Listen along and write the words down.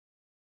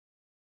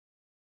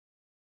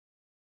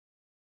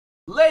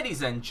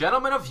Ladies and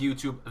gentlemen of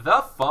YouTube,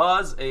 the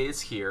Fuzz is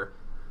here.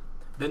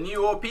 The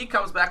new OP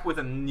comes back with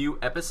a new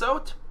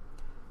episode.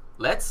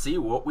 Let's see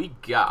what we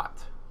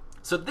got.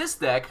 So this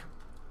deck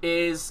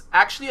is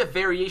actually a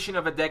variation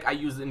of a deck I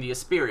used in the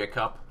Asperia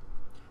Cup.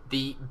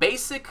 The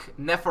basic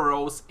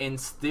Nephoros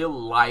Instilled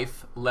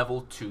Life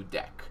level 2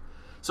 deck.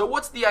 So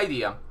what's the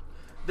idea?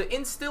 The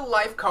Instilled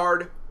Life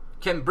card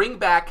can bring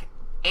back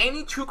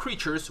any 2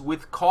 creatures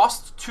with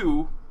cost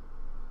 2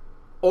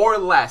 or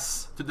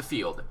less to the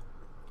field.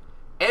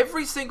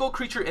 Every single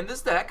creature in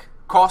this deck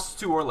costs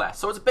 2 or less.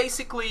 So it's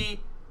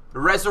basically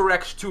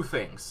resurrect 2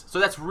 things. So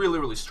that's really,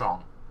 really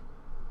strong.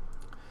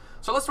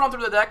 So let's run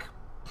through the deck.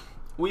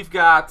 We've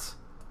got,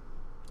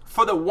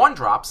 for the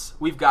 1-drops,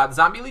 we've got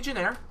Zombie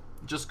Legionnaire,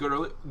 just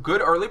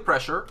good early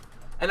pressure.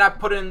 And I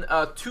put in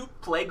 2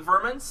 Plague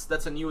Vermins,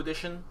 that's a new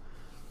addition,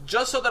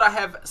 just so that I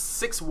have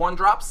 6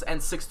 1-drops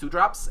and 6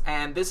 2-drops.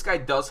 And this guy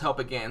does help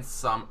against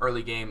some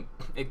early game.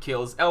 It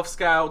kills Elf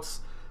Scouts,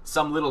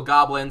 some little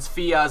goblins,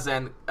 Fias,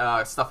 and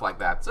stuff like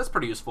that. So that's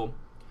pretty useful.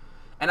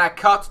 And I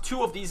cut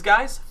 2 of these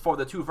guys for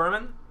the 2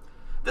 Vermin.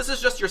 This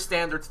is just your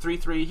standard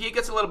 3/3. He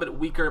gets a little bit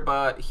weaker,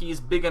 but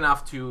he's big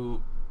enough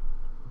to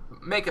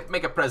make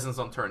a presence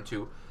on turn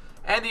 2.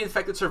 And the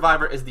Infected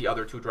Survivor is the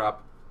other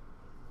 2-drop.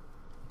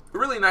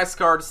 Really nice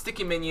card,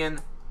 sticky minion,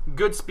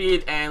 good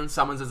speed, and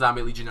summons a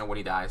Zombie Legionnaire when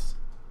he dies.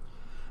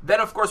 Then,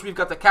 of course, we've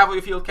got the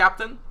Cavalry Field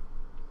Captain.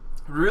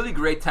 Really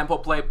great tempo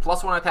play.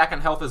 +1 attack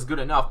and health is good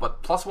enough,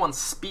 but +1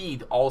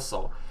 speed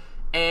also.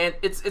 And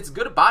it's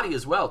good body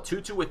as well.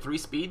 2/2 with 3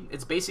 speed.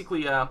 It's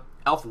basically a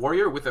Elf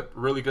Warrior with a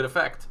really good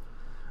effect.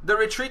 The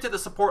retreat to the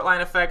support line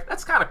effect,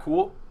 that's kind of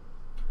cool.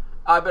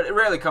 But it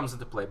rarely comes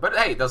into play. But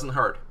hey, it doesn't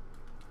hurt.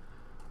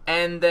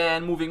 And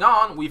then moving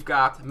on, we've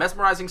got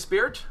Mesmerizing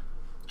Spirit.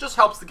 Just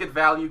helps to get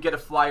value, get a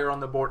flyer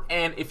on the board,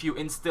 and if you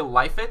instill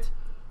life it,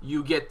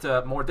 you get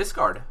more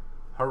discard.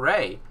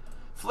 Hooray.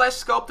 Flesh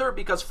Sculptor,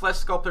 because Flesh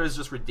Sculptor is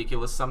just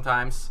ridiculous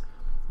sometimes.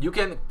 You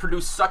can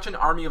produce such an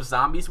army of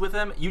zombies with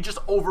him. You just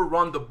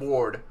overrun the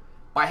board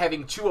by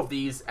having 2 of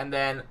these and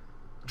then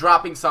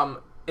dropping some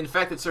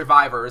Infected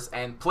Survivors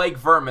and Plague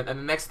Vermin, and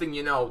the next thing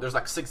you know, there's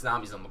like 6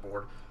 zombies on the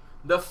board.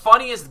 The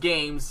funniest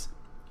games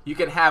you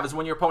can have is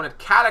when your opponent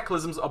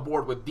cataclysms a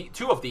board with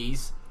 2 of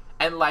these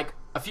and like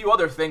a few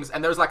other things,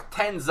 and there's like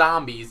 10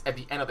 zombies at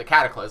the end of the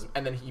cataclysm,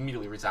 and then he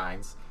immediately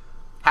resigns.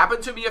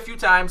 Happened to me a few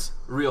times.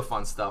 Real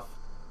fun stuff.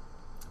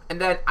 And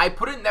then I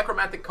put in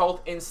Necromantic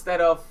Cult instead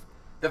of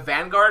the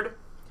Vanguard.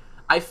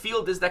 I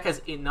feel this deck has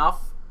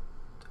enough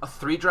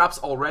 3-drops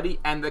already,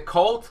 and the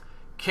Cult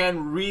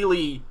can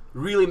really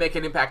make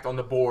an impact on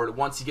the board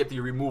once you get the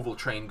removal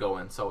train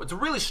going. So it's a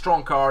really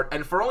strong card,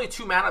 and for only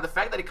 2 mana, the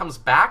fact that it comes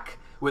back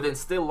with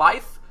Instill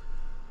Life,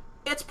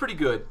 it's pretty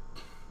good.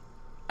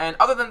 And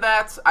other than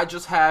that, I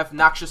just have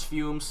Noxious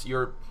Fumes.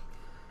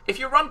 If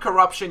you run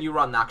Corruption, you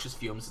run Noxious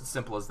Fumes. It's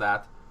simple as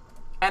that.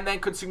 And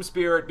then Consume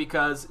Spirit,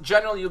 because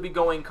generally you'll be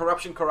going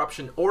Corruption,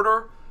 Corruption,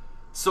 Order.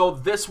 So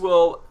this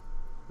will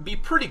be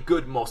pretty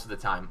good most of the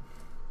time.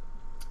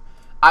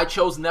 I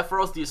chose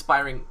Nephoros, the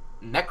Aspiring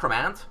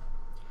Necromant,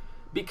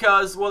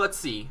 because, well, let's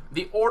see.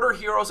 The Order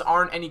heroes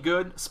aren't any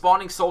good.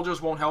 Spawning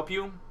Soldiers won't help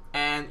you,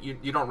 and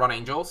you don't run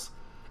Angels.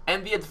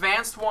 And the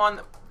Advanced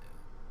one,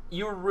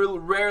 you will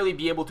rarely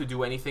be able to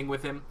do anything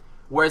with him,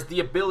 whereas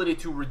the ability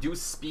to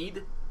reduce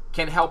speed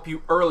can help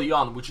you early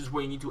on, which is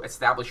where you need to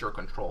establish your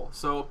control.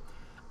 So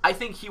I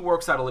think he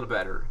works out a little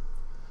better.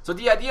 So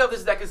the idea of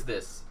this deck is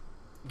this.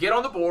 Get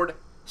on the board,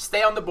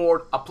 stay on the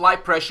board, apply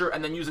pressure,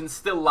 and then use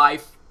Instill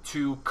Life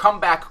to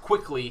come back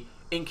quickly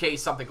in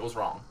case something goes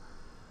wrong.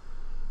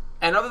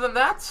 And other than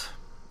that,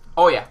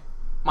 oh yeah,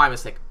 my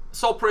mistake.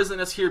 Soul Prison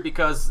is here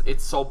because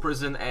it's Soul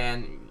Prison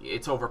and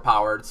it's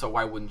overpowered, so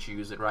why wouldn't you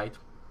use it, right?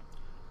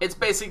 It's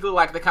basically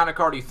like the kind of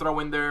card you throw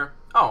in there.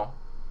 Oh,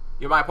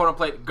 my opponent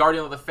played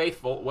Guardian of the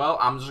Faithful. Well,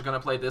 I'm just going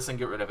to play this and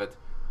get rid of it.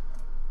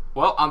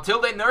 Well, until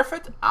they nerf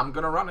it, I'm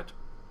going to run it.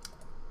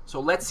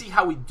 So let's see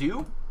how we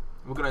do.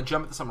 We're going to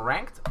jump into some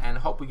ranked and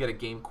hope we get a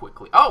game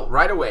quickly. Oh,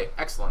 right away.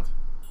 Excellent.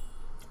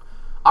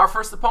 Our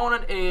first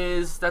opponent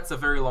is, that's a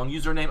very long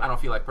username I don't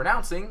feel like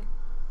pronouncing.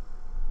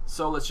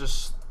 So let's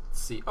just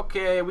see.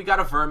 Okay, we got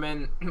a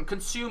Vermin,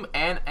 Consume,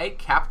 and a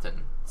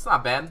Captain. It's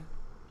not bad.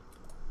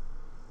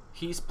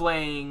 He's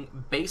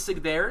playing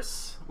Basic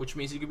Dares, which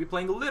means he could be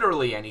playing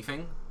literally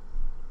anything.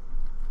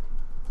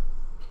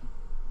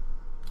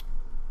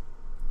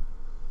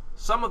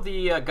 Some of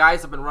the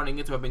guys I've been running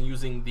into have been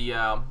using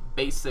the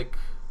basic,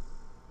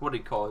 what do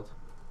you call it?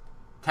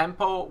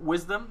 Tempo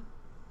Wisdom?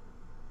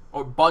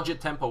 Or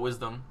Budget Tempo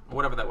Wisdom, or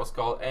whatever that was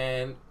called.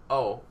 And,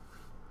 oh,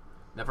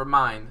 never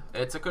mind.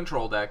 It's a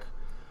control deck.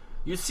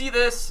 You see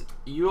this,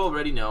 you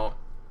already know.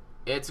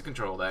 It's a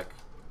control deck.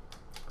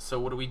 So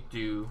what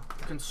do?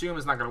 Consume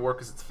is not going to work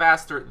because it's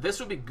faster. This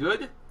would be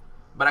good,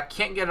 but I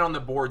can't get it on the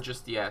board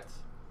just yet.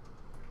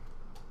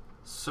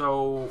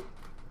 So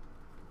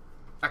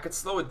I could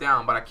slow it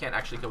down, but I can't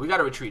actually kill. We got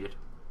to retreat it,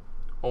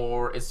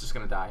 or it's just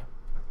going to die.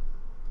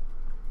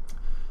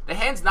 The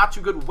hand's not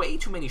too good. Way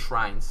too many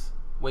shrines.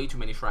 Way too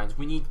many shrines.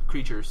 We need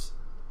creatures.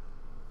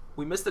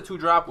 We missed the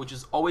 2-drop, which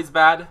is always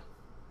bad.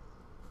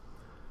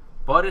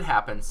 But it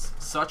happens.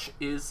 Such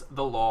is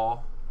the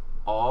law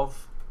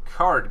of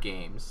card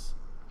games.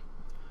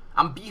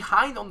 I'm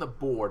behind on the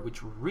board,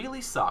 which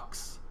really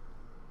sucks.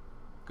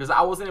 Because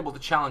I wasn't able to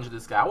challenge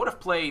this guy. I would have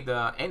played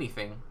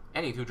anything.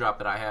 Any 2-drop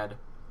that I had.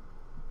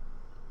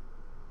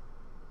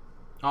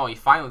 Oh, he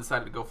finally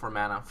decided to go for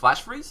mana.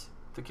 Flash Freeze?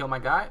 To kill my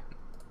guy?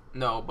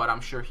 No, but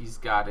I'm sure he's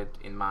got it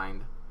in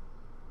mind.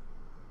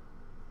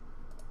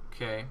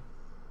 Okay.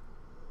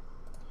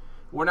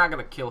 We're not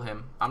going to kill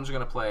him. I'm just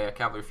going to play a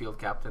Cavalry Field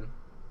Captain.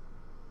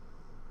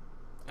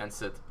 And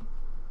sit.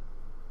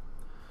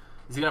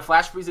 Is he going to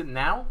Flash Freeze it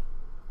now?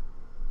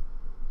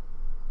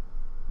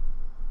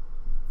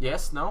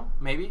 Yes? No?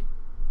 Maybe?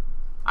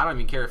 I don't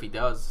even care if he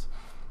does.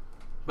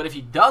 But if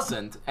he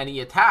doesn't, and he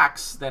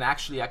attacks, then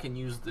actually I can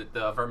use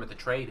the Vermin to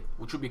trade,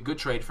 which would be a good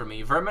trade for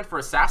me. Vermin for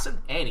Assassin?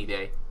 Any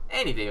day.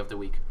 Any day of the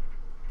week.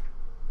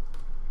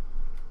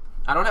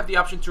 I don't have the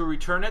option to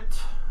return it.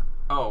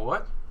 Oh,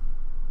 what?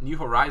 New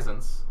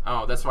Horizons.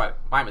 Oh, that's right.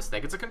 My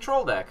mistake. It's a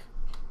control deck.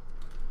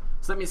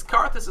 So that means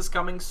Karthus is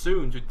coming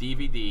soon to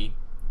DVD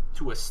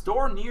to a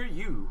store near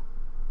you.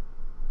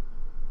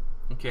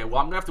 Okay, well,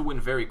 I'm going to have to win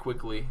very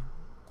quickly.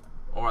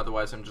 Or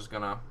otherwise I'm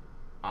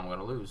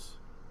gonna lose.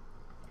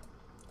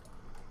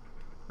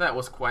 That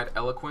was quite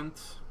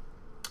eloquent.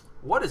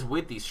 What is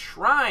with these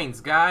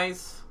shrines,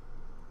 guys?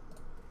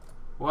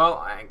 Well,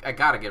 I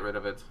gotta get rid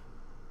of it.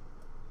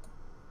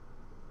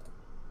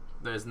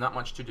 There's not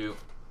much to do.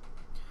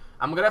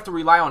 I'm gonna have to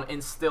rely on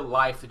Instilled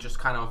Life to just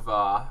kind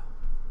of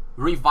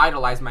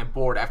revitalize my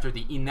board after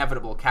the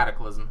inevitable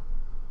cataclysm.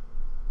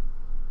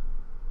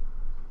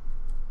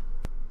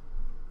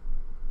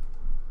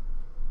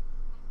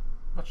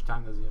 How much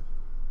time does he have?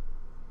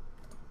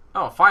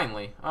 Oh,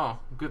 finally. Oh,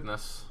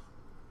 goodness.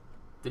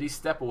 Did he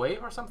step away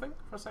or something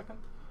for a second?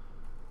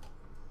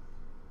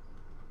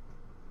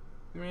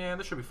 Yeah,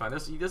 this should be fine.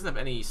 He doesn't have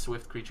any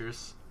swift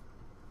creatures.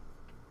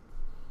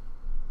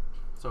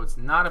 So it's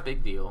not a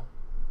big deal.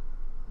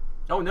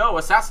 Oh no,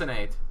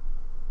 assassinate!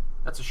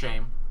 That's a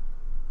shame.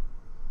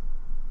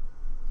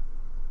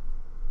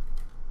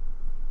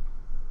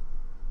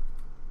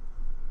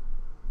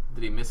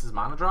 Did he miss his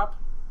mana drop?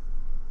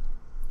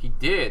 He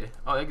did.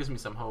 Oh, that gives me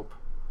some hope.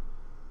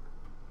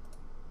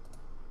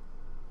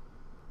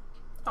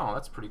 Oh,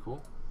 that's pretty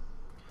cool.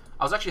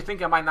 I was actually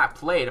thinking I might not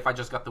play it if I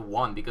just got the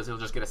 1 because he'll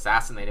just get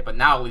assassinated. But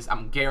now at least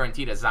I'm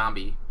guaranteed a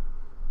zombie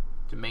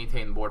to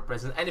maintain board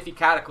presence. And if he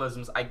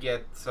cataclysms, I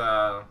get...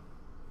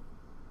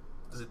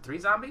 is it 3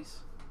 zombies?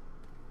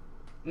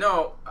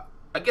 No,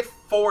 I get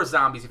 4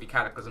 zombies if he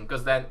cataclysm.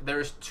 Because then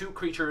there's 2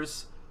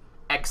 creatures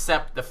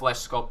except the Flesh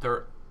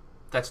Sculptor.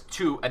 That's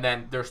 2. And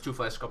then there's 2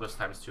 Flesh Sculptors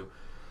times 2.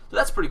 So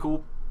that's pretty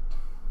cool.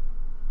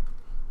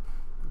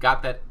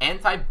 Got that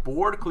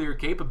anti-board clear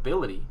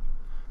capability.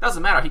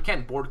 Doesn't matter, he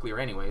can't board clear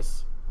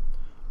anyways.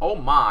 Oh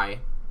my.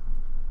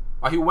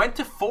 Wow, he went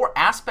to 4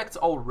 aspects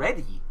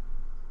already.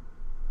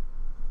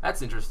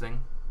 That's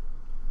interesting.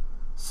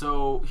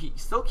 So he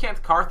still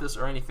can't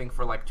Karthus or anything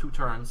for like 2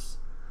 turns.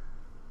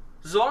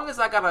 As long as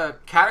I got a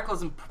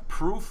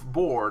Cataclysm-proof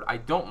board, I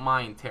don't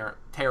mind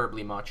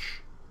terribly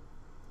much.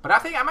 But I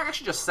think I might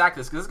actually just sack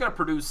this, because it's going to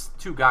produce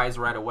 2 guys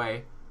right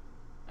away.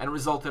 And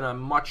result in a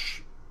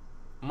much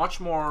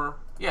more...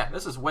 Yeah,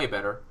 this is way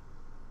better.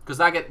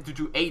 Because I get to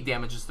do 8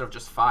 damage instead of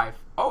just 5.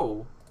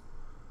 Oh.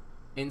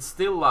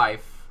 Instill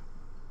Life.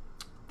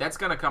 That's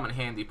going to come in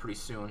handy pretty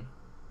soon.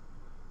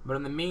 But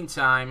in the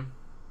meantime,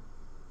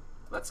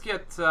 let's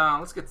get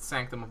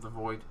Sanctum of the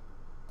Void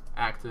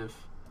active.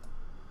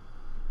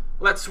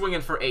 Let's swing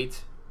in for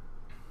 8.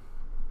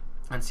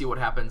 And see what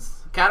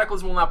happens.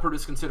 Cataclysm will not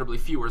produce considerably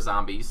fewer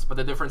zombies. But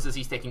the difference is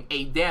he's taking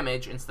 8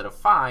 damage instead of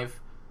 5.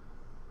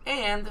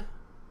 And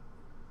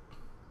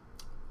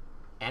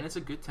it's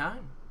a good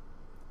time.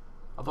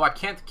 Although I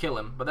can't kill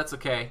him, but that's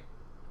okay.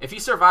 If he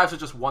survives with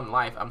just 1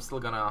 life, I'm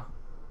still gonna...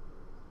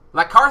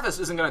 Like,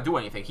 Karthus isn't gonna do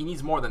anything. He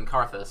needs more than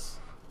Karthus.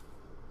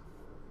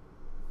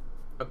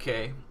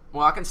 Okay.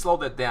 Well, I can slow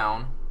that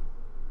down.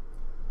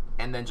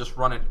 And then just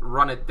run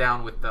it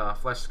down with the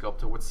Flesh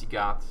Sculptor. What's he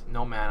got?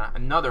 No mana.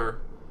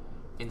 Another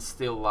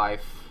Instill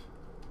Life.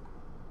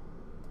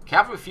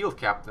 Cavalry Field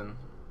Captain.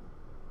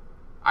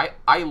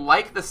 I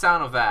like the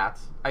sound of that.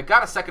 I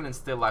got a second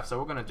Instill Life, so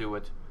we're gonna do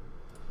it.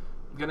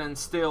 I'm gonna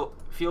instill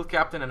Field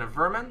Captain and a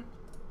Vermin.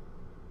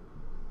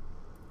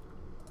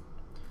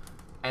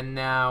 And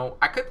now,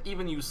 I could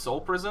even use Soul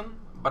Prison,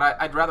 but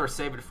I'd rather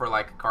save it for,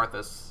 like,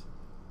 Karthus.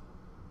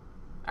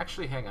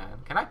 Actually, hang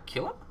on. Can I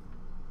kill him?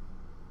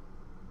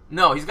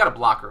 No, he's got a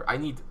blocker. I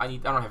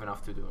don't have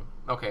enough to do him.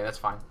 Okay, that's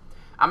fine.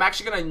 I'm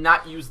actually gonna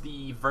not use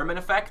the Vermin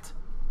effect,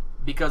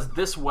 because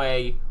this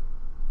way,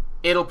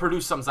 it'll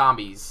produce some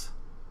zombies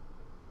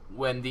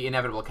when the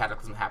inevitable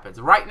Cataclysm happens.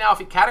 Right now,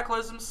 if it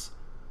Cataclysms,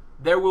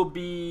 there will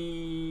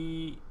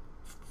be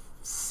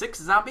 6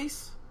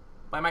 zombies,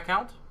 by my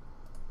count.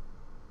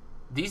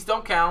 These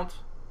don't count.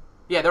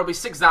 Yeah, there'll be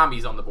 6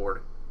 zombies on the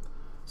board.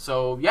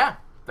 So, yeah,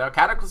 the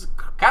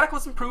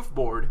Cataclysm-proof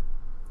board.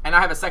 And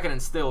I have a second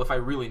Instill if I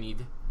really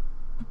need.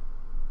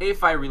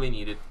 if I really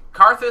need it.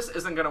 Karthus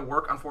isn't going to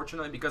work,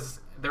 unfortunately, because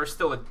there's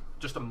still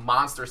just a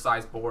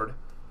monster-sized board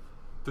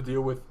to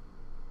deal with.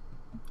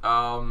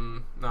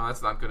 No,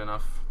 that's not good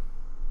enough.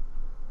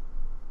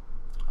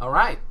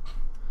 Alright.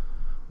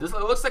 This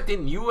looks like the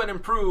new and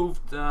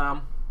improved...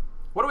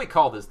 what do we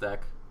call this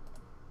deck?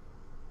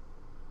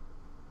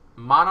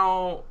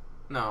 Mono...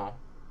 No.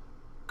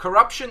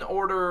 Corruption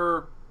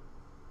Order...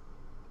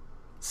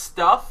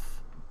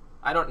 Stuff?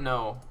 I don't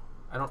know.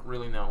 I don't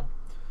really know.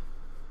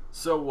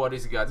 So what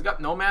has he got? He's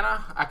got no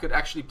mana? I could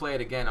actually play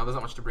it again. Oh, there's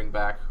not much to bring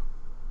back.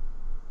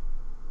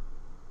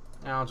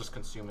 Yeah, I'll just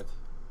consume it.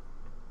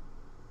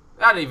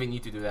 I don't even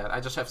need to do that. I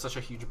just have such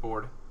a huge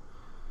board.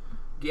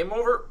 Game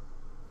over.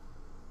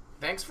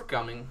 Thanks for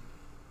coming.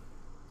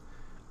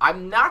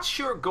 I'm not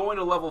sure going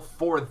to level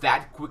 4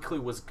 that quickly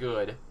was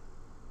good.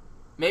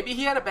 Maybe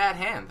he had a bad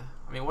hand.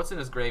 I mean, what's in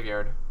his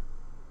graveyard?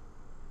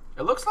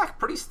 It looks like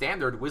pretty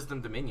standard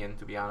Wisdom Dominion,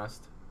 to be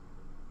honest.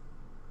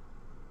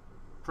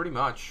 Pretty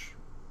much.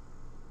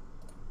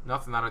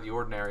 Nothing out of the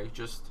ordinary.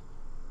 Just,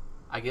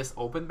 I guess,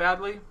 open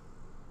badly?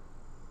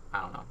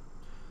 I don't know.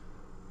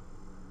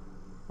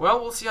 Well,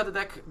 we'll see how the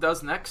deck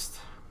does next.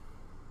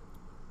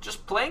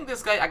 Just playing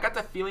this guy, I got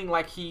the feeling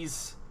like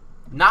he's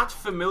not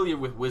familiar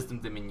with Wisdom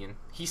Dominion.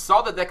 He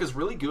saw the deck is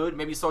really good,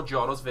 maybe saw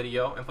Giotto's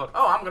video, and thought,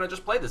 oh, I'm going to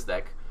just play this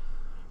deck.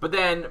 But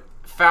then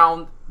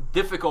found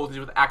difficulties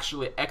with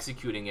actually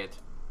executing it.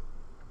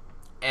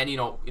 And, you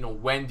know,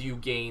 when do you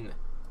gain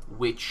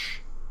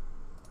which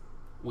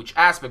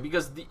aspect?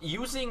 Because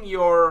using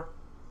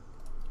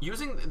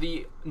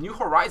the New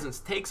Horizons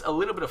takes a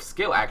little bit of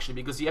skill, actually,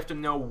 because you have to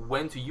know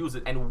when to use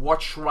it and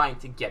what shrine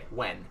to get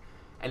when.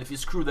 And if you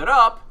screw that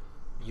up,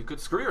 you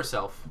could screw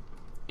yourself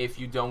if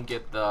you don't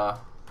get the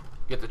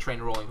train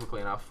rolling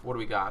quickly enough. What do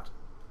we got?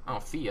 Oh,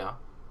 Thea.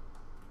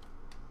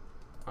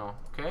 Oh,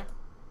 okay.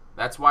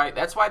 That's why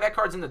that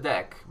card's in the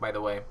deck, by the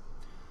way.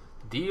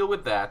 Deal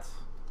with that.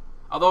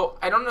 Although,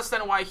 I don't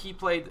understand why he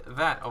played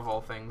that, of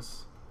all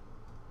things.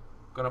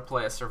 Gonna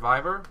play a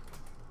Survivor.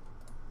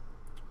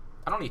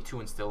 I don't need 2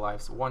 Instill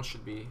Lives. 1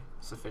 should be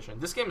sufficient.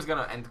 This game is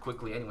gonna end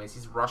quickly anyways.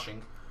 He's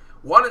rushing.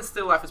 1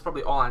 Instill Life is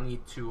probably all I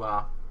need to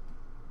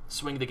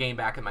swing the game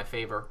back in my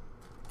favor.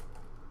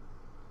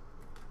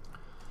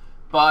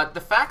 But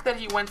the fact that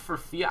he went for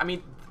Thea, I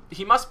mean,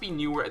 he must be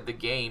newer at the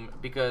game,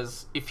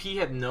 because if he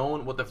had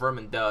known what the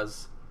Vermin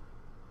does,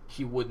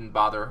 he wouldn't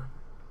bother.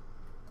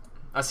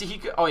 See, he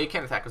could, oh, he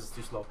can't attack because it's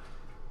too slow.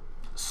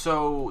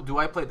 So, do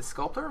I play the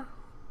Sculptor?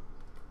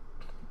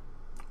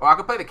 Or I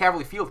could play the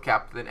Cavalry Field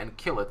Captain and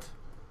kill it.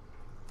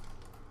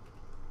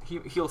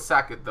 He'll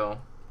sack it, though.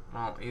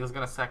 Well, he was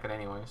going to sack it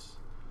anyways.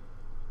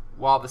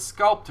 While the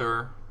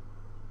Sculptor...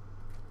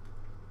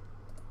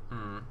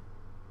 I'm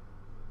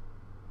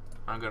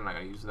not going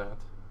to use that.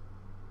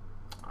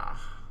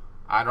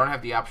 I don't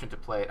have the option to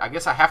play it. I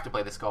guess I have to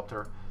play the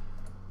Sculptor.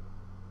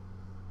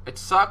 It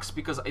sucks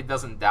because it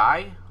doesn't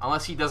die,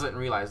 unless he doesn't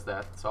realize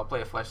that. So I'll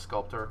play a Flesh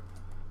Sculptor.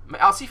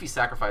 I'll see if he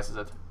sacrifices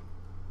it.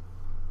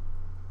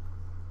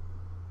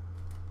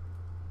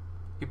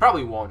 He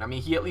probably won't. I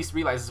mean, he at least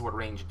realizes what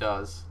range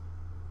does.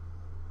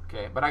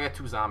 Okay, but I got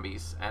 2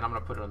 zombies, and I'm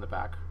going to put it on the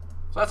back.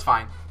 So that's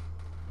fine.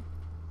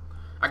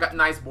 I got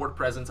nice board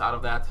presence out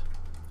of that.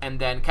 And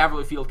then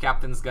Cavalry Field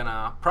Captain's going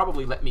to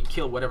probably let me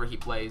kill whatever he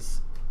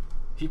plays.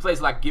 If he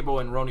plays like Gibbo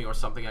and Roni or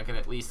something, I can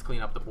at least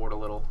clean up the board a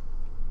little.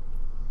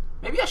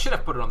 Maybe I should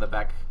have put it on the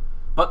back.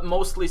 But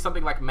mostly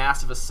something like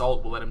Massive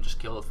Assault will let him just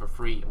kill it for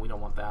free, and we don't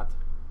want that.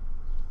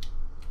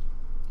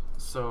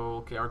 So,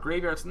 okay, our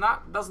graveyard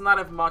does not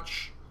have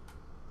much.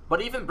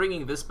 But even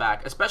bringing this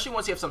back, especially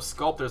once you have some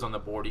Sculptors on the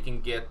board, you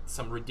can get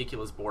some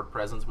ridiculous board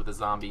presence with the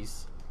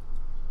zombies.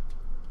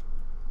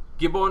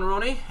 Gibbo and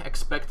Roni,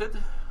 expected.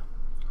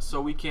 So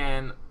we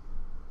can...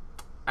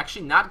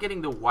 Actually, not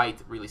getting the white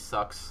really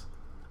sucks.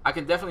 I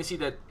can definitely see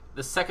that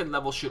the second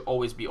level should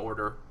always be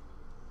order.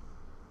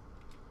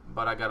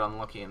 But I got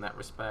unlucky in that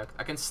respect.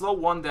 I can slow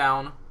 1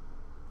 down.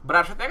 But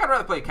I think I'd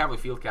rather play a Cavalry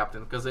Field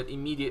Captain, because it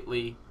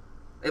immediately...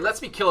 It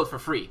lets me kill it for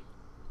free.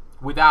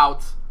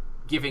 Without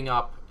giving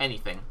up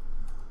anything.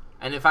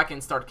 And if I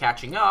can start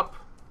catching up,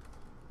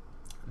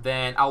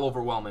 then I'll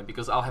overwhelm him,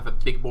 because I'll have a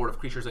big board of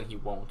creatures and he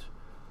won't.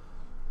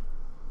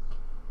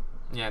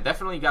 Yeah,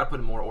 definitely got to put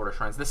in more order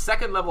shrines. The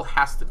second level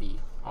has to be.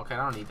 Okay, I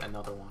don't need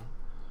another one.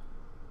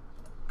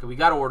 Okay, we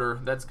got order.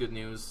 That's good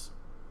news.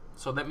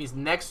 So that means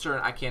next turn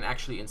I can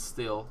actually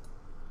instill,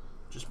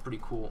 which is pretty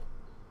cool.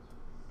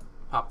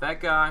 Pop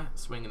that guy,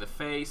 swing in the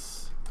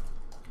face,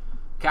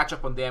 catch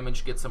up on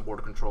damage, get some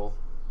border control.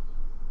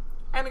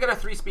 And I got a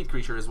 3-speed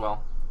creature as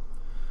well.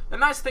 The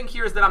nice thing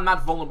here is that I'm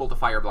not vulnerable to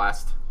Fire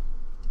Blast.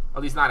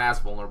 At least not as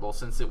vulnerable,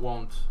 since it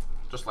won't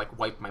just like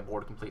wipe my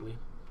board completely.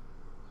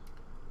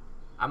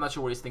 I'm not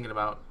sure what he's thinking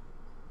about.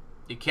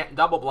 You can't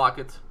double block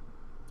it.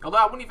 Although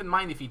I wouldn't even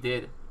mind if he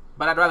did.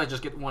 But I'd rather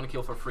just get 1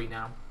 kill for free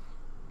now.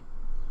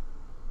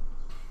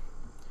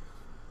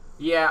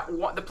 Yeah,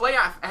 the play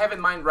I have in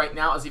mind right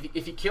now is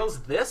if he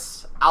kills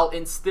this, I'll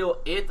instill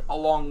it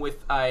along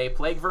with a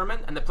Plague Vermin,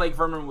 and the Plague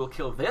Vermin will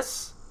kill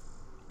this,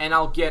 and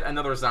I'll get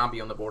another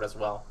zombie on the board as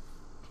well.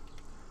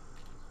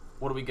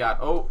 What do we got?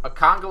 Oh, a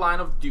conga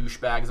line of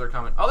douchebags are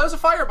coming. Oh, there's a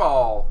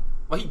fireball.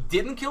 Well, he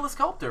didn't kill the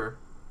sculptor.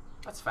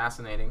 That's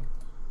fascinating.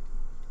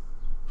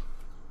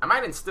 I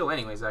might instill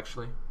anyways,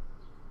 actually.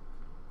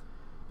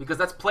 Because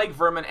that's Plague,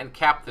 Vermin, and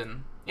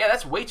Captain. Yeah,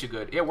 that's way too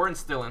good. Yeah, we're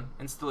instilling.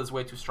 Instill is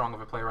way too strong of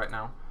a play right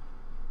now.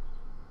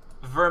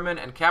 Vermin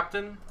and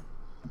Captain.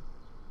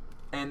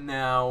 And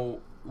now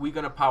we're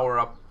gonna power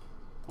up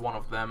one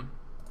of them.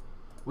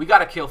 We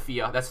gotta kill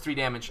Fia. That's 3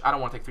 damage. I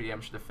don't want to take 3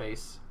 damage to the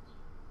face.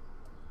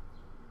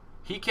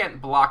 He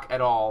can't block at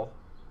all,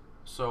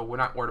 so we're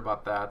not worried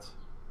about that.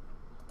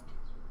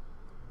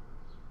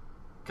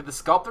 Could the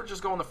Sculptor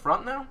just go in the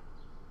front now?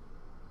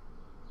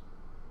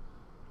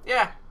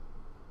 Yeah.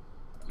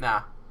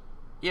 Nah.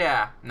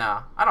 Yeah,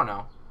 nah. I don't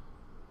know.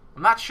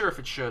 I'm not sure if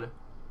it should.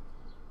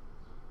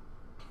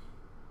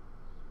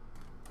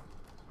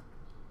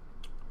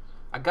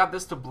 I got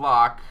this to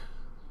block.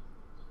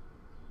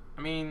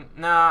 I mean,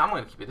 nah, I'm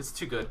gonna keep it. It's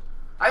too good.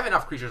 I have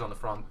enough creatures on the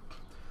front.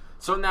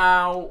 So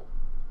now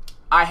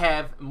I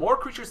have more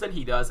creatures than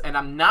he does, and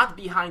I'm not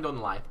behind on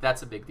life.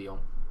 That's a big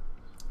deal.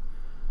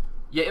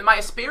 Yeah, in my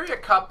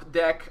Asperia Cup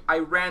deck, I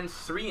ran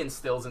 3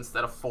 Instills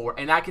instead of 4,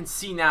 and I can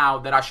see now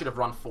that I should have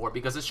run 4,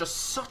 because it's just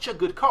such a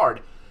good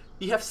card.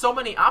 You have so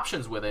many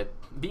options with it.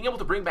 Being able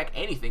to bring back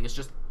anything is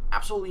just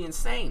absolutely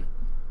insane.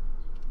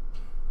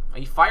 Are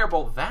you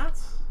fireball that?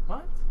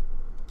 What?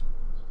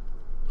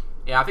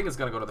 Yeah, I think it's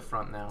going to go to the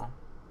front now.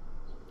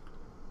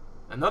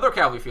 Another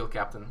Cavalry Field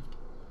Captain.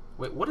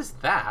 Wait, what is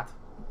that?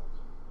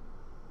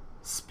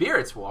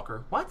 Spirits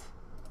Walker? What?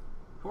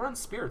 Who runs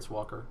Spirits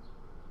Walker?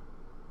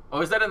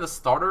 Oh, is that in the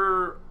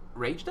starter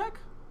Rage deck?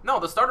 No,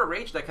 the starter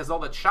Rage deck has all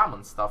that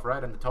Shaman stuff,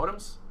 right? And the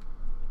totems?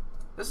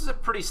 This is a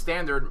pretty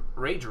standard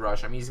Rage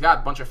Rush. I mean, he's got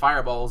a bunch of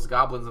Fireballs,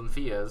 Goblins, and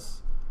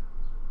Fias.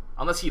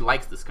 Unless he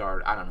likes this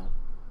card. I don't know.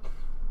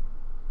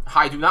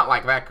 I do not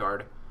like that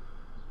card.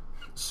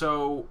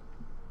 So,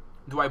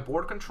 do I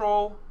board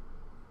control?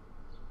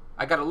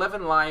 I got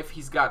 11 life.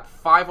 He's got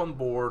 5 on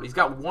board. He's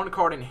got 1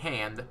 card in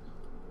hand.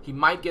 He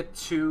might get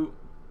 2.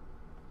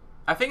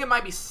 I think it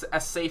might be a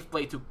safe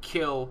play to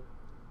kill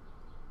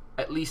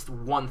at least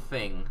 1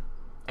 thing,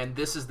 and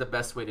this is the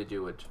best way to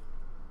do it.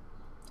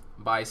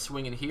 By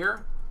swinging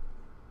here,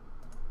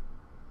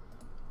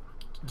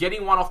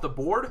 getting 1 off the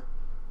board,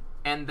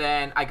 and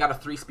then I got a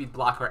 3-speed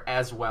blocker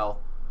as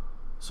well.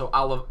 So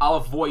I'll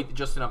avoid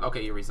just enough.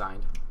 Okay, you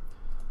resigned.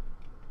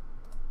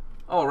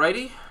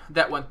 Alrighty,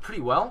 that went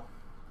pretty well.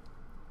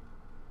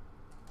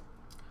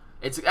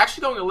 It's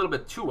actually going a little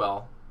bit too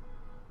well.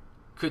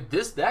 Could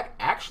this deck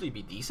actually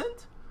be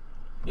decent?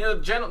 You know,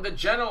 the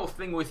general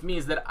thing with me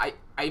is that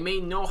I may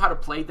know how to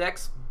play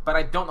decks, but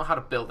I don't know how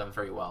to build them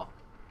very well.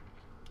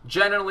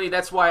 Generally,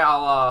 that's why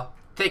I'll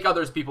take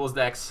other people's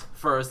decks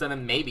first and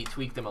then maybe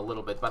tweak them a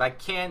little bit, but I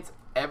can't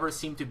ever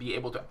seem to be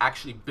able to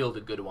actually build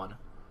a good one.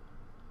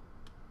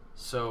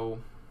 So,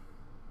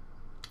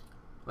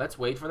 let's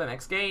wait for the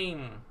next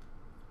game.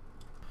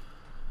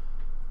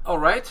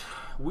 Alright,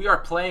 we are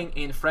playing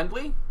in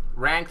friendly.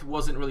 Ranked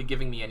wasn't really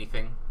giving me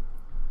anything.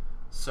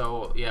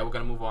 So, yeah, we're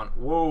going to move on.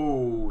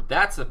 Whoa,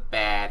 that's a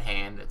bad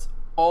hand. It's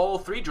all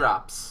 3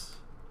 drops.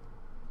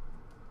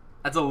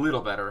 That's a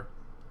little better.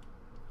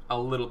 A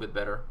little bit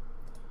better.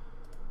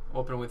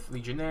 Open with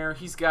Legionnaire.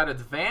 He's got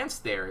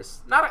Advanced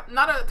Dares. Not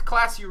a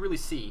class you really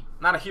see.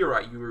 Not a hero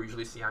you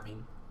usually see, I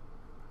mean.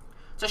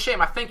 It's a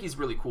shame. I think he's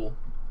really cool.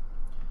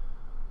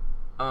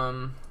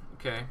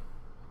 Okay.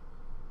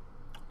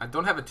 I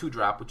don't have a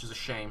 2-drop, which is a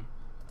shame.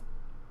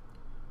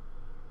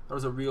 That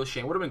was a real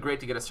shame. Would have been great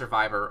to get a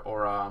Survivor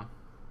or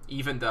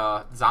even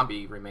the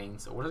Zombie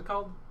Remains. What is it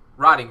called?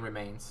 Rotting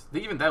Remains.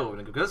 Even that would have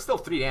been good, because it's still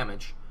 3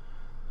 damage.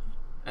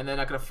 And then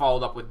I could have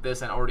followed up with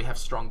this and already have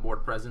strong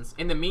board presence.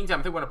 In the meantime,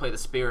 I think we're going to play the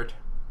Spirit.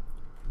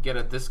 Get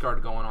a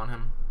discard going on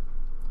him.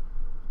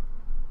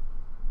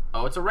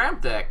 Oh, it's a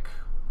ramp deck.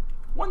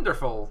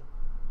 Wonderful.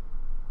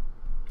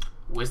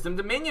 Wisdom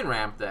Dominion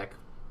ramp deck.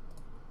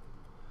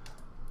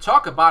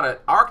 Talk about an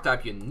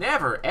archetype you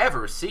never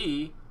ever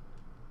see.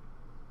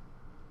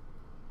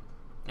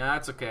 Yeah,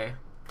 that's okay.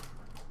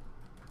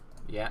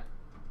 Yeah,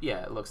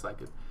 it looks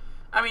like it.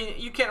 I mean,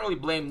 you can't really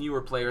blame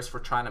newer players for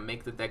trying to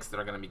make the decks that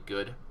are going to be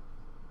good.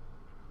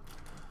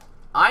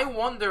 I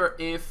wonder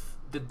if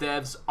the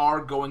devs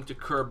are going to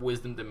curb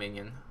Wisdom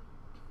Dominion.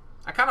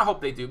 I kind of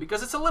hope they do,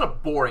 because it's a little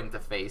boring to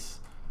face.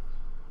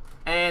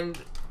 And,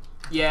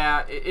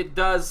 yeah, it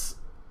does.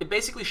 It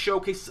basically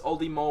showcases all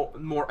the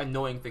more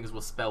annoying things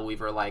with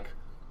Spellweaver, like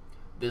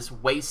this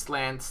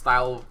wasteland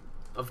style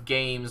of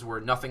games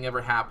where nothing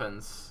ever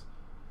happens,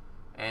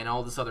 and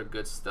all this other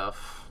good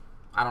stuff.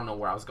 I don't know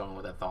where I was going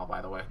with that thought,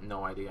 by the way.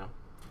 No idea.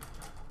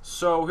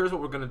 So, here's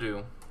what we're going to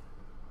do.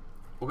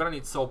 We're going to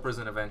need Soul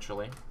Prison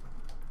eventually.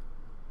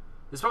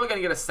 It's probably going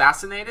to get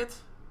assassinated,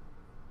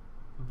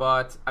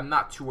 but I'm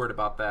not too worried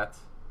about that.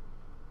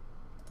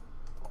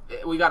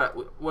 We're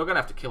going to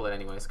have to kill it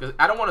anyways, because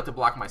I don't want it to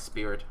block my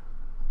Spirit.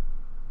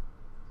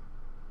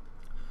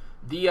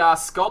 The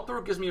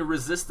Sculptor gives me a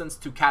resistance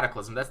to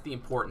Cataclysm. That's the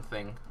important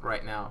thing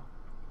right now.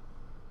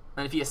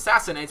 And if he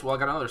assassinates, well, I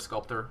got another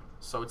Sculptor,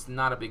 so it's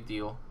not a big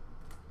deal.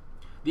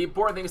 The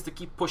important thing is to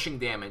keep pushing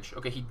damage.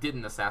 Okay, he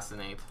didn't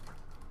assassinate.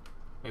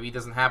 Maybe he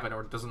doesn't have it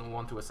or doesn't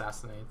want to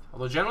assassinate.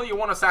 Although generally you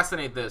want to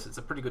assassinate this. It's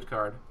a pretty good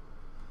card.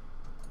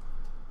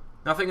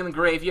 Nothing in the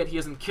grave yet. He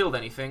hasn't killed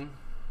anything.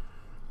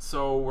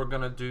 So we're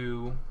gonna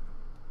do...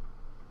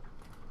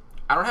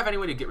 I don't have any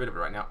way to get rid of it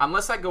right now.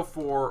 Unless I go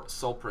for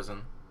Soul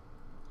Prison.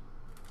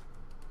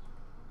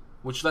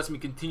 Which lets me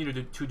continue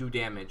to do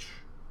damage.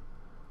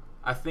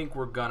 I think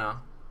we're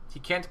gonna. He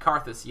can't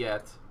Karthus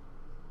yet.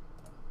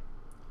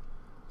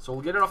 So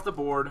we'll get it off the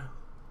board.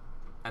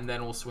 And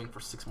then we'll swing for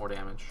 6 more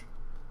damage.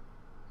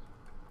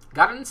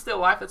 Got it in Still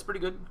Life. That's pretty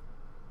good.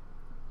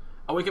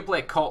 Oh, we can play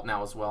a Cult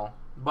now as well.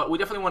 But we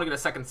definitely want to get a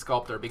second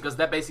Sculptor. Because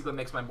that basically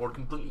makes my board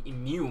completely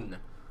immune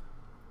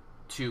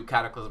to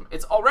Cataclysm.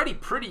 It's already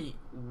pretty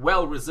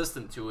well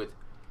resistant to it.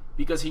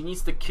 Because he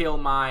needs to kill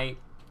my...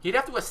 He'd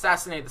have to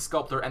assassinate the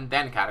Sculptor and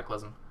then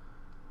Cataclysm.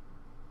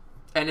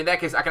 And in that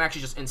case, I can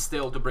actually just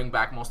Instill to bring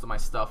back most of my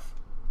stuff.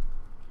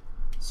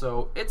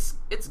 So, it's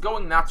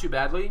going not too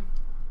badly.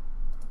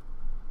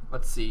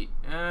 Let's see.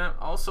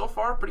 Oh, so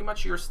far, pretty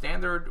much your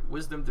standard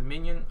Wisdom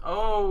Dominion.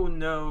 Oh,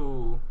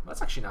 no.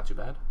 That's actually not too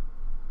bad.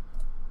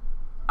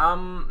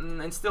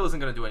 Instill isn't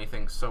going to do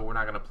anything, so we're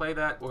not going to play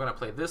that. We're going to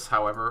play this,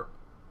 however.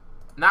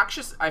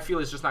 Noxious, I feel,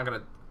 is just not going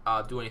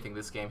to do anything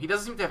this game. He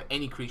doesn't seem to have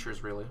any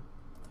creatures, really.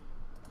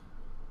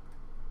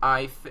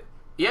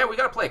 Yeah, we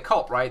gotta play a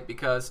Cult, right?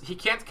 Because he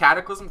can't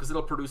Cataclysm because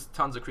it'll produce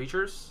tons of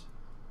creatures.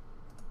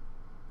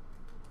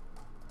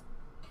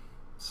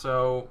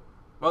 So,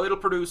 well, it'll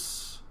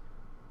produce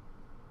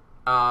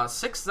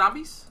 6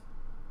 zombies.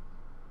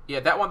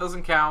 Yeah, that one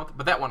doesn't count,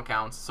 but that one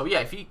counts. So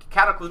yeah, if he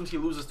Cataclysms, he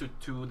loses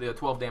to the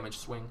 12 damage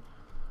swing.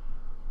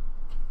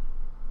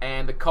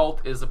 And the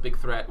Cult is a big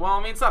threat. Well,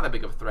 I mean, it's not that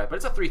big of a threat, but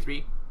it's a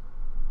 3/3.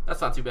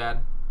 That's not too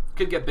bad.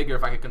 Could get bigger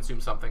if I could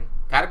consume something.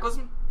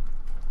 Cataclysm?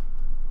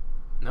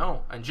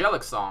 No,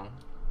 Angelic Song.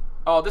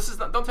 Oh, this is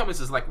not, don't tell me this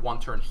is like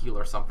 1-turn heal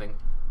or something.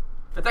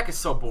 That deck is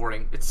so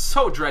boring. It's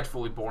so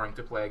dreadfully boring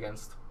to play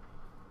against.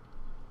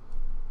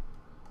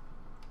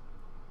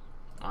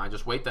 I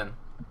just wait then.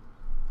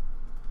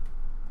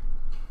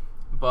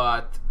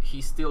 But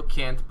he still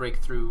can't break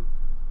through.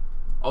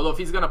 Although if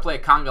he's gonna play a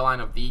conga line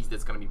of these,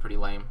 that's gonna be pretty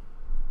lame.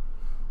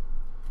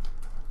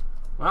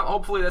 Well,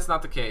 hopefully that's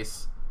not the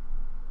case.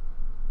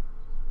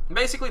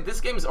 Basically,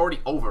 this game is already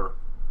over.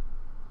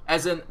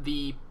 As in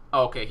the...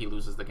 Oh, okay, he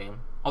loses the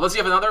game. Oh, does he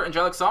have another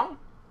Angelic Song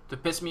to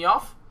piss me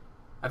off?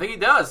 I think he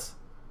does.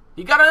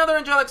 He got another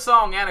Angelic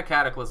Song and a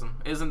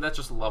Cataclysm. Isn't that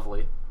just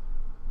lovely?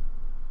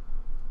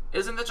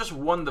 Isn't that just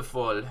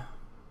wonderful?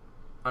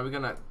 Are we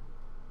gonna...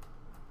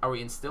 Are we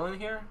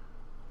instilling here?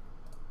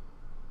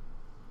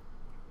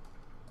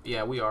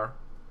 Yeah, we are.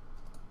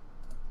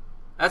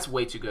 That's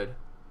way too good.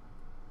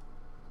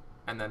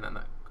 And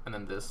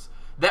then this.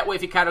 That way,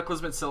 if he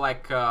Cataclysm, it's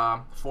like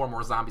 4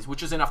 more zombies,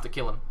 which is enough to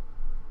kill him.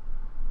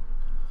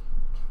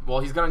 Well,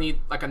 he's gonna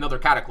need, like, another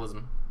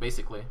Cataclysm,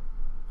 basically.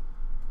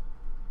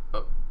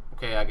 Oh,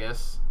 okay, I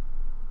guess.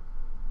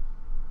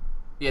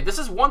 Yeah, this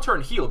is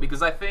 1-turn heal,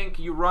 because I think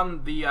you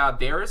run the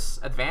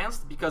Darius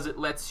Advanced, because it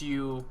lets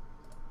you...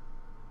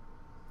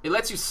 It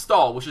lets you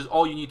stall, which is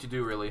all you need to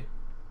do, really.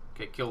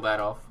 Okay, kill that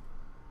off.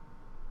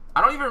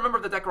 I don't even remember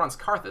if the deck runs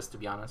Karthus, to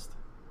be honest.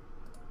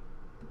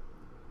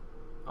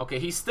 Okay,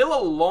 he's still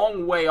a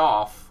long way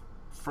off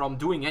from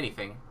doing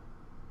anything.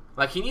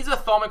 Like, he needs a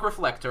Thaumic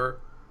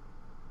Reflector...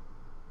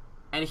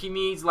 And he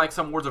needs, like,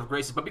 some Words of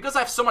Graces. But because I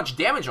have so much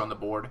damage on the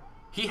board,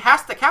 he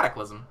has to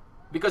Cataclysm.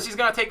 Because he's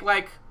going to take,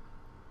 like,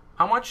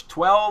 how much?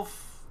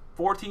 12,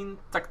 14,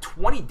 it's like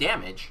 20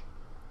 damage.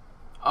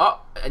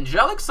 Oh,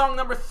 Angelic Song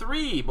number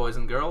 3, boys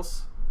and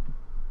girls.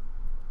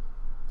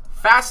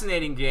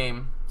 Fascinating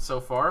game so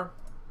far,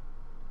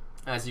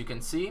 as you can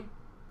see.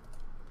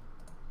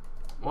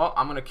 Well,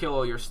 I'm going to kill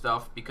all your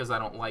stuff because I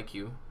don't like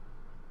you.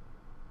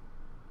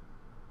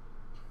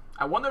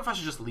 I wonder if I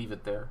should just leave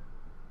it there.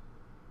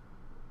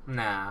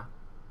 Nah.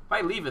 If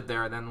I leave it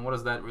there, then what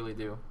does that really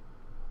do?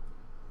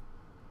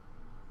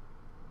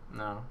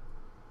 No.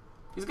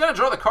 He's gonna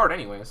draw the card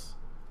anyways.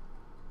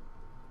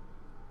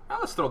 Now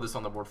let's throw this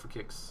on the board for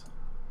kicks.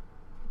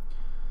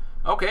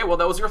 Okay, well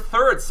that was your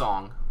 3rd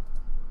song.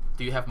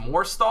 Do you have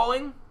more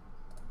stalling?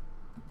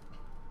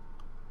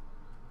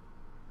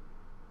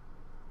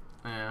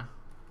 Yeah.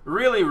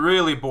 Really,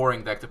 really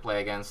boring deck to play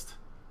against.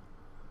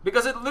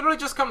 Because it literally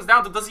just comes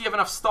down to, does he have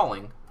enough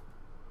stalling?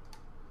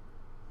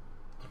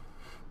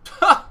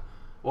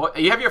 Well,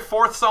 you have your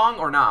 4th song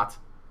or not?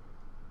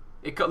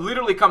 It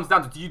literally comes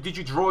down to, did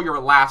you draw your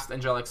last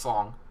Angelic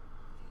Song?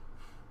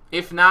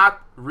 If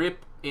not,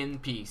 rip in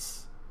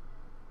peace.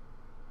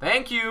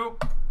 Thank you.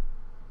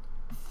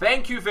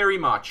 Thank you very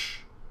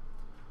much.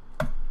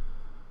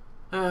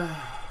 I'm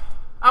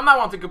not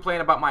one to complain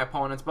about my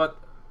opponents,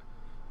 but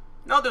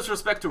no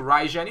disrespect to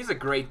Raijin, he's a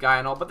great guy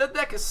and all, but that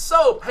deck is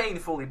so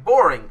painfully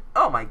boring.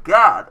 Oh my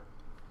god.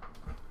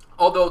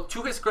 Although,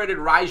 to his credit,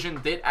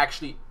 Raijin did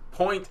actually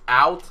point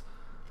out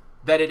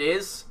that it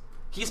is.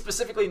 He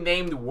specifically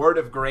named Word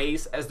of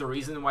Grace as the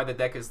reason why the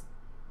deck is...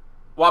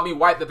 Well, I mean,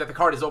 why the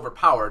card is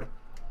overpowered.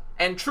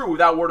 And true,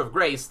 without Word of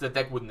Grace, the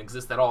deck wouldn't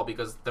exist at all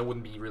because there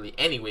wouldn't be really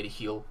any way to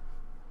heal.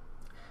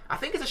 I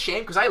think it's a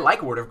shame because I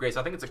like Word of Grace.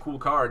 I think it's a cool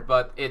card,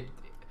 but it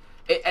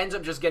ends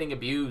up just getting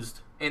abused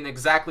in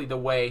exactly the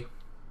way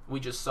we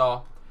just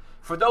saw.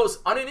 For those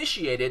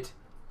uninitiated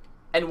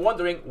and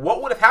wondering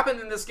what would have happened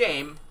in this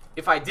game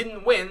if I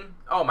didn't win,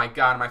 oh my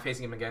god, am I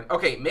facing him again?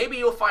 Okay, maybe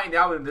you'll find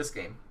out in this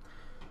game.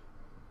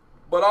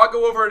 But I'll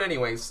go over it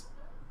anyways.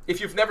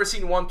 If you've never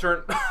seen one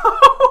turn...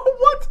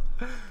 What?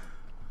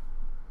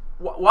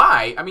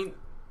 Why? I mean,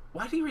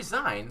 why did he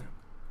resign?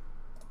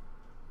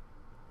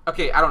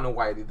 Okay, I don't know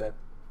why I did that.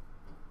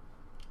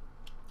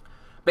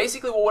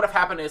 Basically, what would have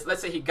happened is,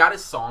 let's say he got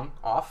his song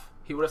off.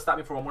 He would have stopped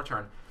me for one more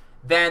turn.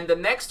 Then the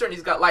next turn,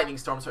 he's got Lightning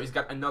Storm, so he's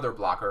got another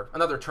blocker,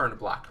 another turn to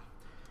block.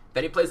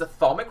 Then he plays a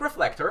Thalmic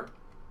Reflector,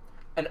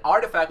 an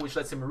artifact which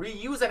lets him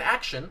reuse an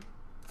action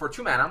for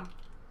 2 mana.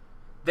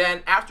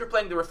 Then, after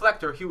playing the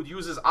Reflector, he would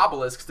use his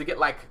Obelisks to get,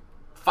 like,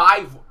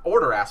 5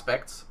 order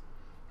aspects.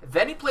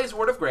 Then he plays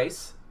Word of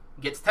Grace,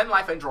 gets 10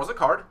 life and draws a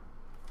card,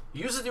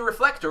 uses the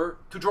Reflector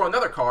to draw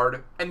another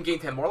card, and gain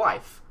 10 more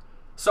life.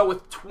 So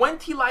with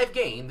 20 life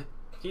gained,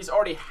 he's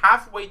already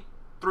halfway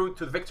through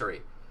to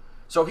victory.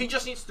 So he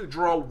just needs to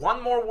draw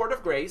 1 more Word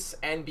of Grace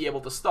and be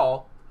able to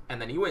stall, and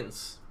then he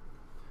wins.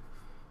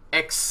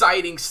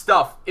 Exciting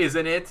stuff,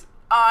 isn't it?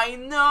 I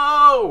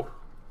know!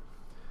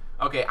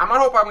 Okay, I'm gonna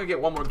hope I'm gonna get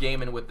 1 more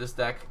game in with this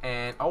deck,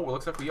 and... oh, it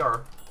looks like we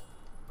are.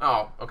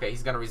 Oh, okay,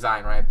 he's gonna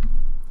resign, right?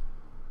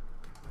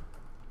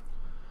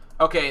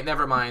 Okay,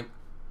 never mind.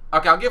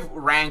 Okay, I'll give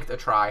Ranked a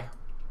try.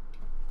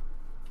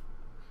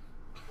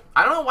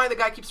 I don't know why the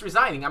guy keeps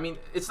resigning. I mean,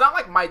 it's not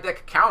like my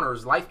deck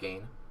counters life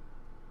gain.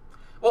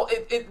 Well,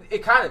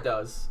 it kind of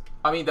does.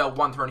 I mean, the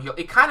 1 turn heal.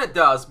 It kind of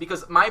does,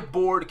 because my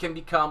board can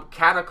become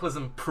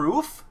Cataclysm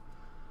proof,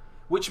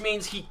 which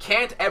means he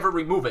can't ever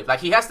remove it. Like,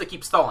 he has to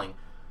keep stalling.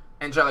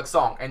 Angelic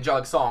Song,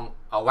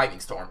 Lightning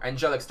Storm,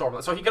 Angelic Storm.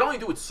 So he can only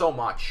do it so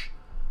much.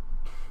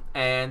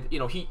 And, you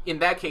know, in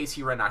that case,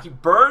 he ran out. He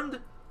burned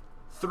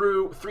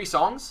through 3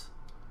 songs.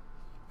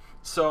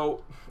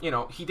 So, you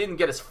know, he didn't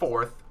get his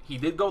 4th. He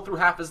did go through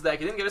half his deck.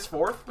 He didn't get his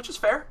 4th, which is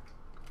fair.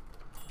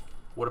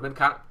 Would have been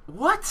kind of...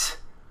 What?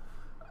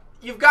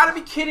 You've got to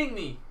be kidding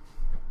me.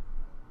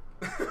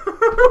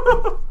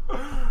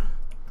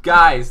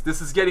 Guys,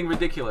 this is getting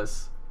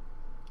ridiculous.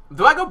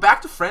 Do I go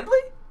back to friendly?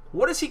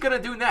 What is he going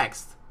to do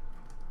next?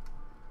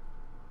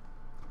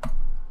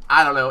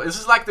 I don't know. This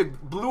is like the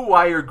blue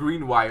wire,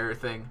 green wire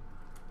thing.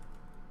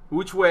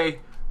 Which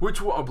way?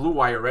 Which one? Oh, blue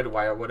wire, red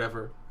wire,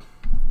 whatever.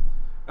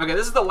 Okay,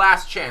 this is the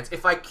last chance.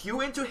 If I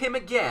queue into him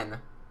again,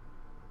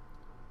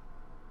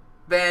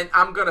 then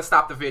I'm going to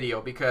stop the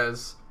video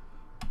because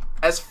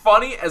as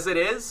funny as it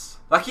is,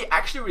 like he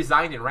actually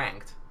resigned in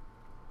Ranked,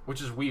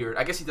 which is weird.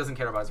 I guess he doesn't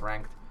care about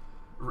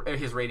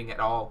his rating at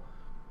all.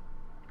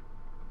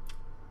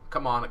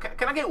 Come on.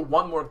 Can I get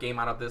 1 more game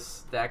out of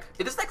this deck?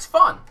 This deck's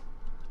fun.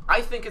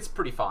 I think it's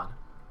pretty fun.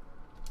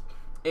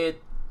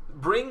 It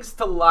brings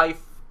to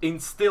life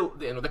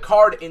the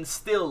card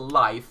Instill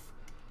Life,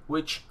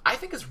 which I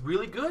think is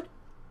really good.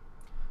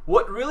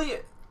 What really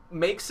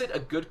makes it a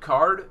good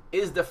card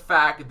is the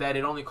fact that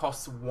it only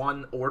costs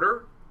 1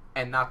 order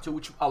and not 2,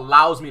 which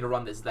allows me to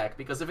run this deck.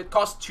 Because if it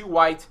costs 2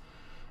 white,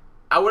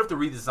 I would have to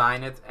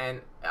redesign it,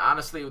 and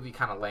honestly, it would be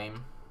kind of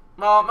lame.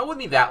 Well, it wouldn't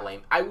be that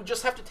lame. I would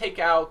just have to take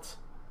out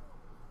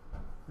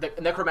the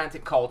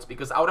Necromantic Cults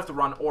because I would have to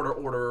run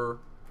Order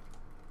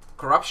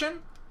Corruption,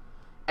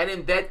 and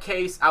in that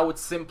case, I would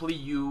simply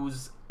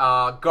use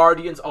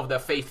Guardians of the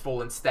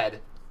Faithful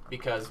instead,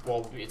 because,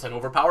 well, it's an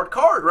overpowered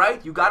card,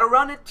 right? You gotta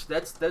run it.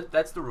 That's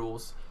the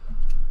rules.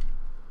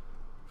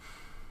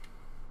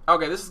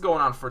 Okay, this is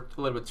going on for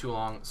a little bit too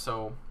long,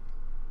 so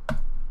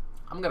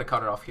I'm gonna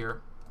cut it off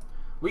here.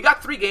 We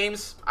got 3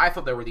 games. I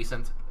thought they were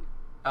decent.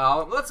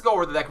 Let's go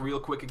over the deck real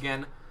quick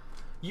again.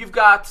 You've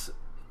got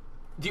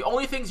the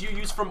only things you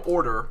use from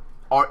Order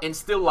are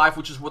Instill Life,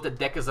 which is what the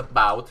deck is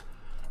about,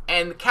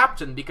 and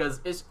Captain,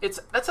 because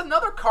that's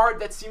another card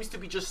that seems to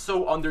be just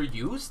so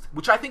underused,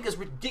 which I think is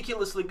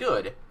ridiculously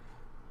good.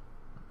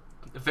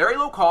 Very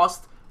low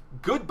cost,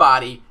 good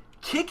body,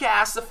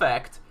 kick-ass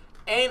effect,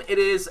 and it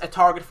is a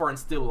target for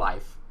Instill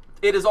Life.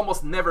 It is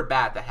almost never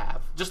bad to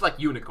have, just like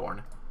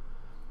Unicorn.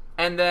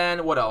 And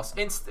then, what else?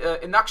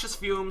 Innoxious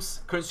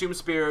Fumes, Consume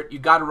Spirit, you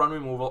gotta run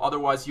removal,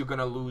 otherwise you're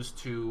gonna lose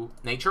to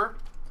Nature.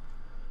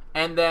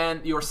 And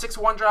then your 6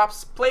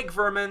 1-drops, Plague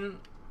Vermin,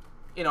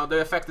 you know,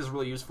 the effect is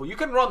really useful. You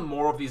can run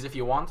more of these if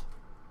you want.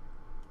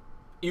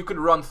 You can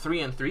run 3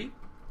 and 3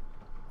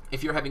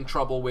 if you're having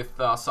trouble with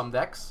some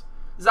decks.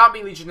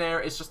 Zombie Legionnaire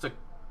is just a,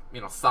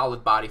 you know,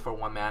 solid body for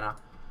 1 mana.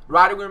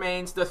 Rotting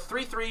Remains, the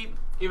 3/3,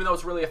 even though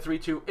it's really a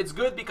 3/2, it's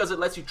good because it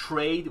lets you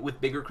trade with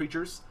bigger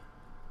creatures,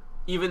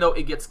 even though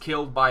it gets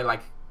killed by,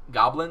 like,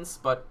 goblins.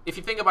 But if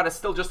you think about it, it's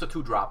still just a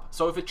 2-drop.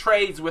 So if it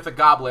trades with a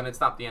goblin, it's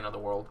not the end of the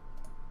world.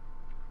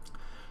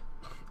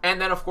 And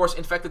then, of course,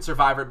 Infected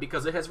Survivor,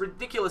 because it has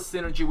ridiculous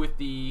synergy with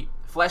the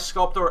Flesh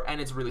Sculptor,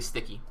 and it's really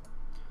sticky.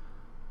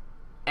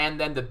 And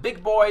then the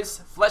big boys,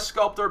 Flesh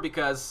Sculptor,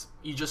 because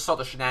you just saw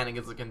the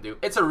shenanigans it can do.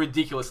 It's a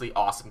ridiculously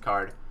awesome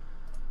card.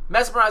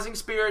 Mesmerizing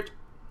Spirit,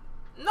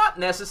 not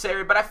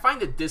necessary, but I find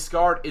the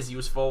discard is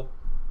useful.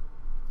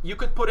 You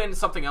could put in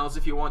something else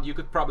if you want. You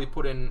could probably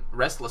put in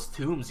Restless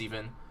Tombs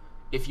even,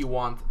 if you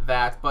want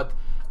that. But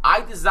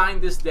I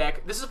designed this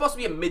deck. This is supposed to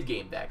be a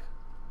mid-game deck.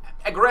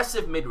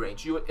 Aggressive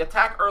mid-range. You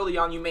attack early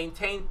on, you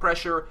maintain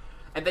pressure,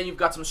 and then you've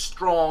got some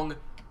strong,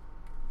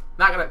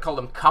 not going to call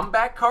them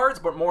comeback cards,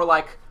 but more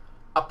like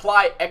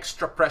apply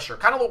extra pressure.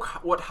 Kind of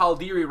like what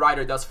Haldiri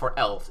Rider does for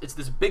Elves. It's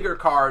this bigger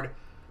card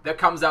that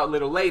comes out a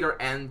little later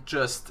and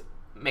just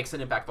makes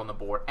an impact on the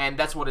board. And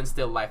that's what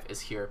Instilled Life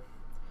is here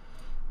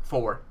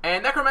for.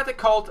 And Necromantic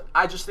Cult,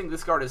 I just think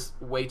this card is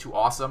way too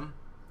awesome.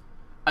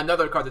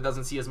 Another card that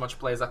doesn't see as much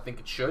play as I think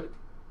it should.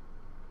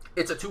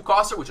 It's a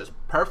 2-coster, which is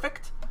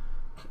perfect.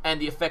 And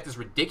the effect is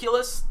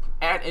ridiculous.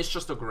 And it's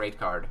just a great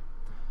card.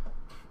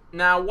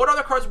 Now, what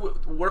other cards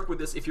would work with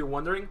this if you're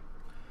wondering?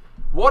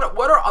 What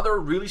are other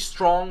really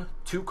strong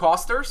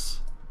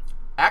 2-costers?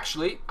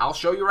 Actually, I'll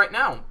show you right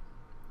now.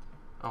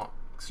 Oh,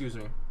 excuse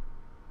me.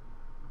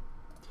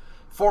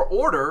 For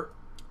Order,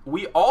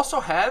 we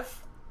also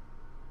have,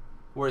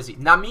 where is he?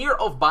 Namir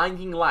of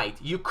Binding Light.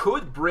 You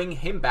could bring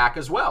him back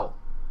as well.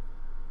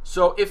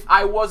 So if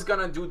I was going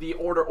to do the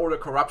Order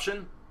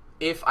Corruption,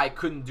 if I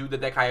couldn't do the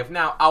deck I have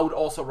now, I would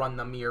also run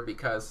Namir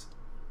because,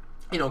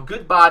 you know,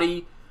 good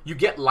body, you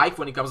get life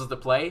when he comes into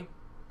play.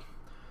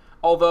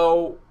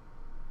 Although,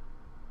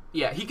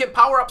 yeah, he can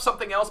power up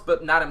something else,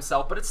 but not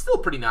himself, but it's still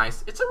pretty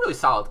nice. It's a really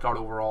solid card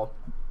overall.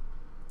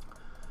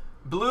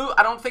 Blue,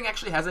 I don't think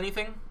actually has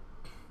anything.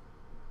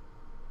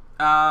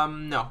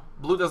 No,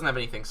 blue doesn't have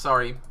anything,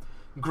 sorry.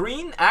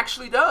 Green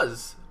actually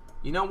does.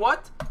 You know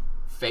what?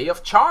 Fae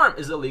of Charm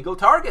is a legal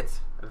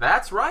target.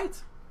 That's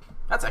right.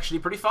 That's actually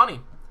pretty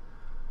funny.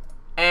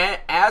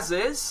 And as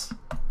is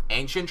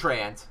Ancient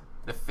Treant,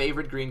 the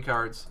favorite green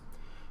cards.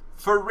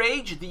 For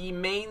Rage, the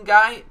main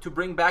guy to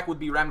bring back would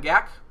be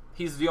Ramgak.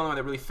 He's the only one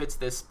that really fits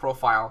this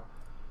profile.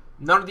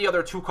 None of the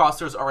other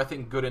 2-costers are, I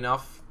think, good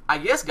enough. I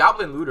guess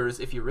Goblin Looters,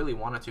 if you really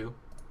wanted to.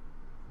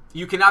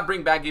 You cannot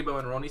bring back Gabo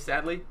and Roni,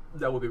 sadly.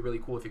 That would be really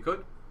cool if you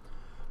could.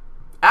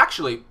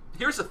 Actually,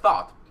 here's a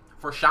thought.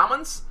 For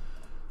Shamans,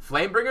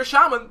 Flamebringer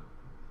Shaman,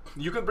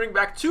 you can bring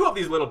back 2 of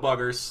these little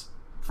buggers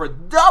for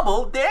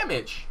double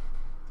damage.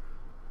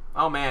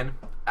 Oh man,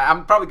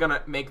 I'm probably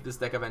gonna make this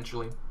deck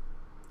eventually.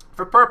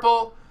 For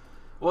purple,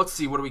 let's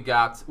see, what do we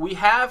got? We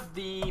have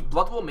the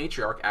Blood Bowl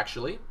Matriarch,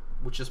 actually,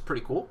 which is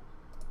pretty cool.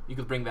 You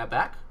could bring that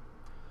back.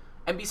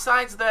 And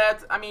besides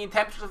that, I mean,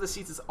 Temptress of the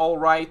Seas is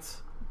alright,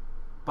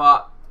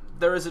 but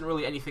there isn't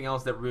really anything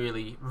else that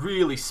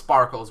really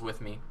sparkles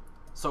with me.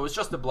 So it's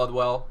just the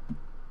Bloodwell.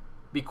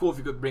 Be cool if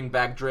you could bring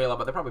back Drayla,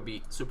 but they'd probably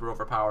be super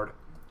overpowered.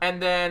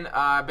 And then,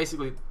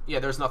 basically, yeah,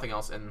 there's nothing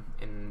else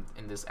in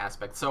this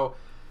aspect. So,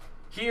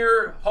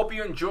 here, hope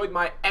you enjoyed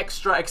my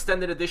extra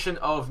extended edition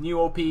of New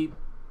OP.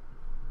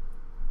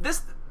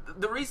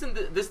 The reason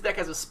this deck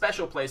has a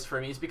special place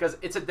for me is because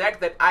it's a deck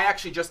that I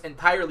actually just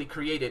entirely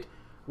created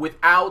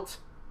without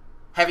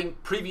having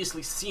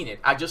previously seen it.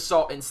 I just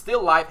saw in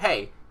Still Life,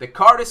 hey, the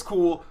card is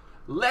cool,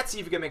 let's see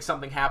if we can make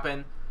something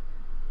happen.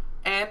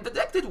 And the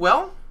deck did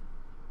well.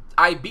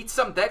 I beat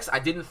some decks I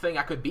didn't think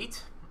I could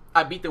beat.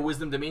 I beat the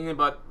Wisdom Dominion,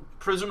 but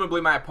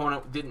presumably my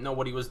opponent didn't know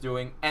what he was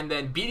doing. And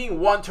then beating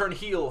 1-turn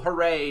heal,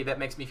 hooray, that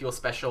makes me feel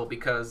special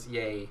because,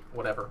 yay,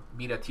 whatever.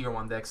 Beat a tier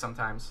 1 deck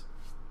sometimes.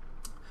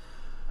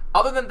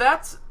 Other than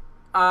that,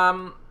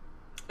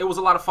 it was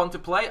a lot of fun to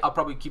play. I'll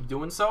probably keep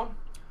doing so.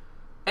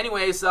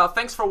 Anyways,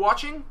 thanks for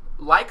watching.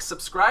 Like,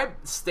 subscribe,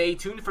 stay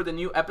tuned for the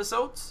new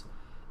episodes.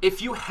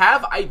 If you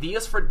have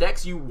ideas for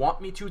decks you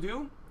want me to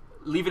do,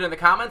 leave it in the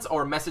comments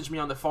or message me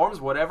on the forums,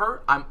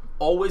 whatever. I'm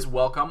always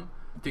welcome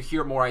to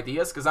hear more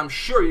ideas because I'm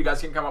sure you guys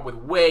can come up with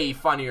way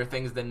funnier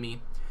things than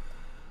me.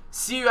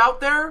 See you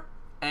out there,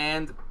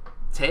 and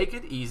take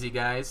it easy,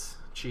 guys.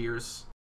 Cheers.